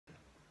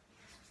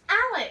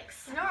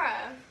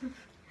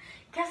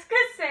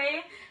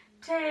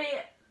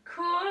tes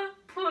cours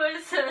pour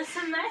ce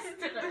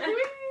semestre?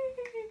 Oui.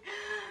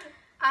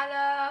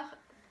 Alors,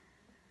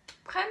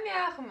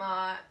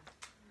 premièrement,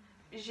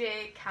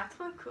 j'ai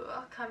 4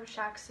 cours. Comme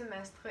chaque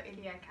semestre, il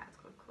y a 4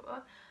 cours.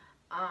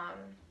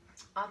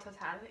 En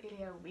total, il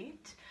y a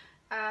 8.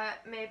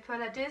 Mais pour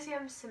le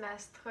deuxième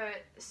semestre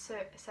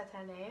cette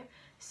année,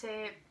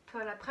 c'est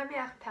pour la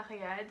première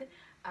période,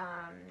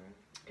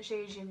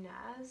 j'ai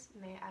gymnase,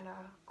 mais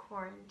alors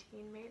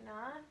quarantine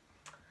maintenant.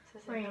 Ça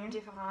c'est Oui.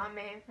 différent,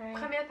 mais Oui.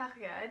 première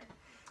période,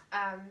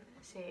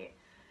 c'est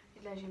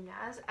la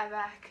gymnase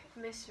avec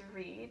Miss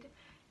Reed.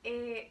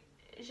 Et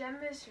j'aime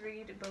Miss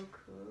Reed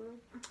beaucoup.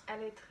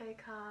 Elle est très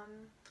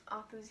comme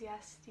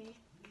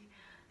enthousiastique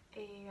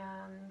et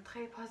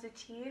très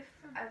positive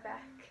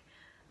avec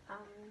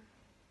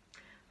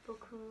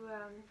beaucoup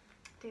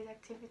des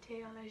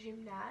activités dans la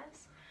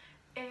gymnase.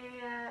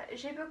 Et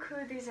j'ai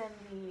beaucoup des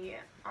amis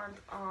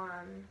en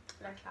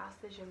la classe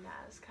de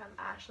gymnase comme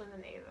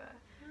Ashlyn et Ava.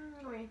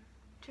 Oui.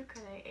 Tu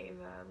connais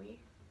Ava, oui?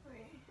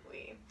 Oui.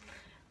 Oui.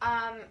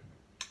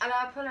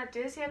 Alors pour la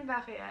deuxième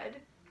période,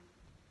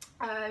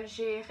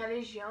 j'ai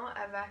religion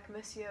avec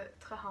Monsieur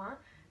Trahan,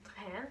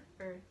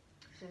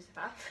 je ne sais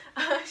pas,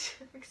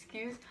 je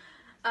m'excuse.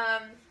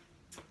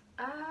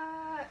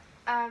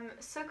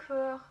 Ce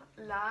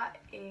cours-là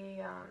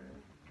est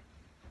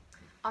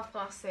en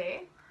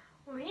français.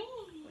 Oui.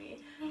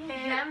 Oui.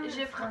 J'aime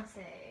je le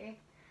français.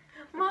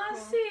 Moi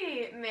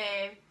aussi,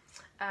 mais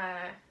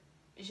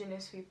je ne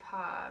suis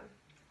pas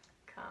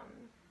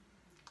comme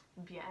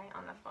bien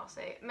en le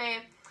français.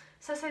 Mais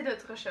ça, c'est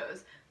d'autres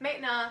choses.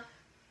 Maintenant,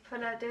 pour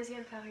la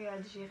deuxième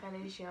période, j'ai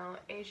religion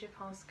et je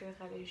pense que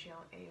religion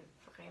est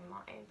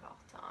vraiment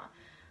important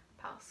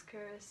parce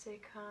que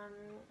c'est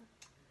comme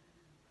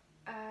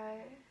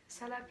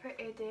ça peut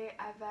aider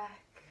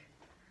avec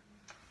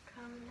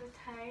comme la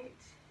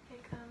tête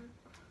et comme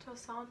ta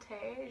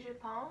santé, je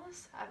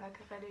pense, avec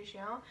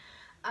religion.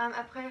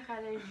 Après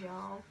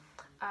religion,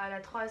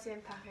 la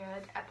troisième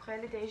période, après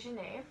le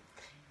déjeuner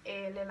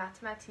et les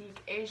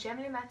mathématiques. Et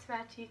j'aime les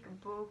mathématiques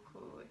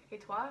beaucoup. Et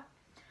toi?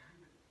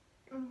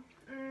 Comme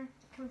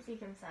ci,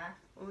 comme ça.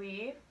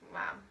 Oui,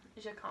 wow,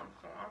 je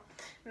comprends.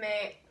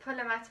 Mais pour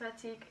la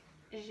mathématique,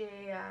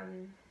 j'ai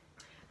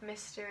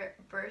Mr.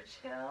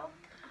 Birchill.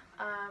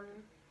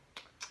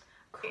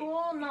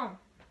 Cool, non.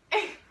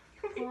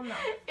 Cool, non.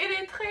 Il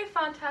est très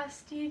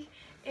fantastique.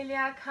 Il y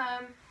a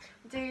comme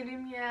des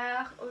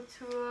lumières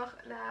autour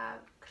de la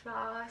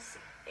classe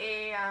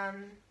et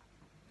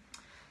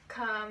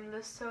comme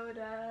le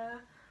soda.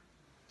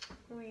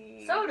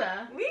 Oui.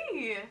 Soda?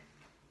 Oui.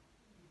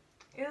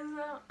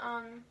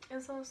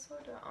 Ils ont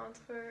soda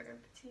entre un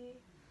petit.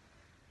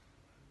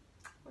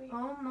 Oui.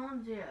 Oh mon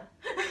Dieu.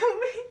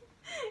 Oui.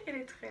 Il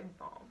est très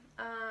bon.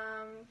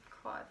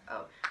 Quoi?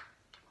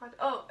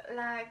 Oh,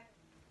 la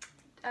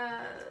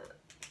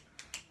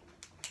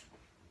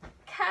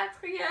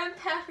quatrième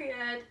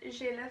période,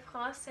 j'ai le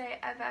français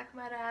avec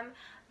Madame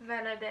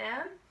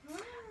Vanadem.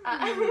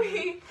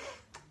 Oui,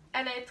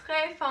 elle est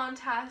très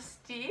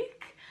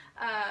fantastique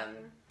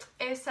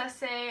et ça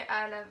c'est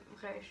la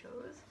vraie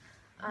chose.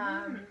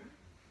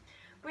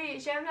 Oui,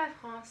 j'aime le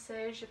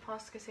français, je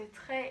pense que c'est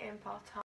très important.